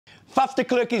Faf de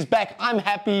Klerk is back. I'm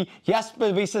happy.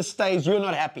 Jasper Wiese stays. You're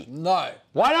not happy. No.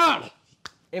 Why not?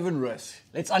 Evan Roos.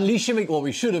 Let's unleash him. Well,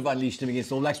 we should have unleashed him against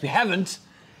the All Blacks. We haven't.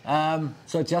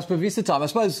 So it's Jasper Wiese time. I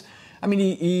suppose, I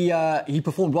mean, he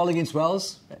performed well against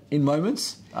Wales in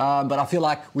moments. But I feel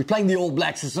like we're playing the All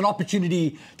Blacks. It's an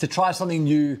opportunity to try something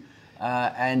new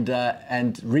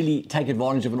and really take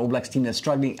advantage of an All Blacks team that's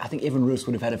struggling. I think Evan Roos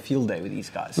would have had a field day with these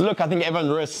guys. Look, I think Evan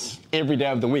Roos every day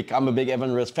of the week. I'm a big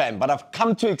Evan Roos fan, but I've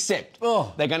come to accept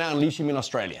they're going to unleash him in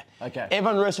Australia. Okay.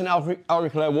 Evan Roos and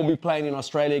Auricular will be playing in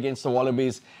Australia against the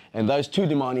Wallabies and those two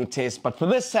demanding tests. But for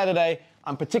this Saturday,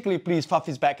 I'm particularly pleased Faf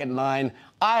is back at 9.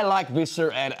 I like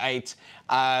Visser at 8.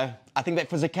 I think that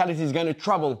physicality is going to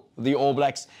trouble the All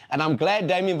Blacks. And I'm glad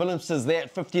Damian Willemse is there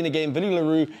at 15 again. Willie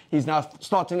Leroux, he's now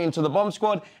starting into the bomb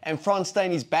squad. And Frans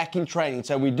Steyn is back in training.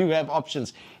 So we do have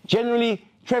options. Generally,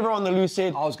 Trevor on the loose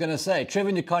head. I was going to say,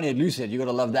 Trevor Keohane at loose head. You've got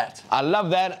to love that. I love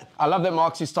that. I love that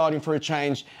Marks is starting for a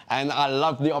change. And I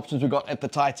love the options we got at the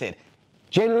tight head.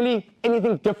 Generally,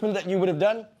 anything different that you would have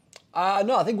done?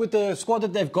 No, I think with the squad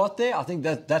that they've got there, I think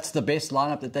that's the best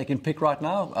lineup that they can pick right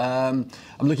now. I'm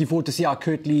looking forward to see how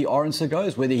Kurtley Orense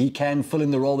goes, whether he can fill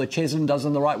in the role that Cheslin does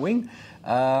on the right wing.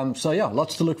 So, yeah,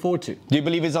 lots to look forward to. Do you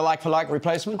believe he's a like-for-like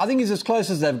replacement? I think he's as close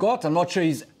as they've got. I'm not sure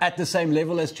he's at the same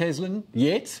level as Cheslin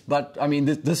yet, but, I mean,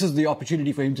 this is the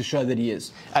opportunity for him to show that he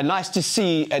is. And nice to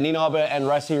see Ninabe and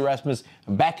Rassie Erasmus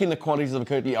back in the qualities of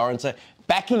Kurtley Orense,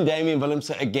 back in Damian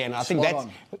Willemse again. I think that's...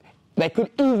 They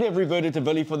could easily have reverted to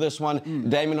Willie for this one.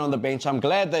 Damien on the bench. I'm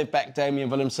glad they've backed Damian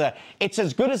Willemse. It's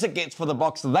as good as it gets for the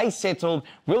Boks. They settled.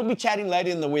 We'll be chatting later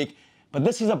in the week. But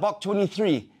this is a Bok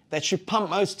 23 that should pump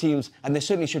most teams, and they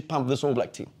certainly should pump this All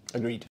Black team. Agreed.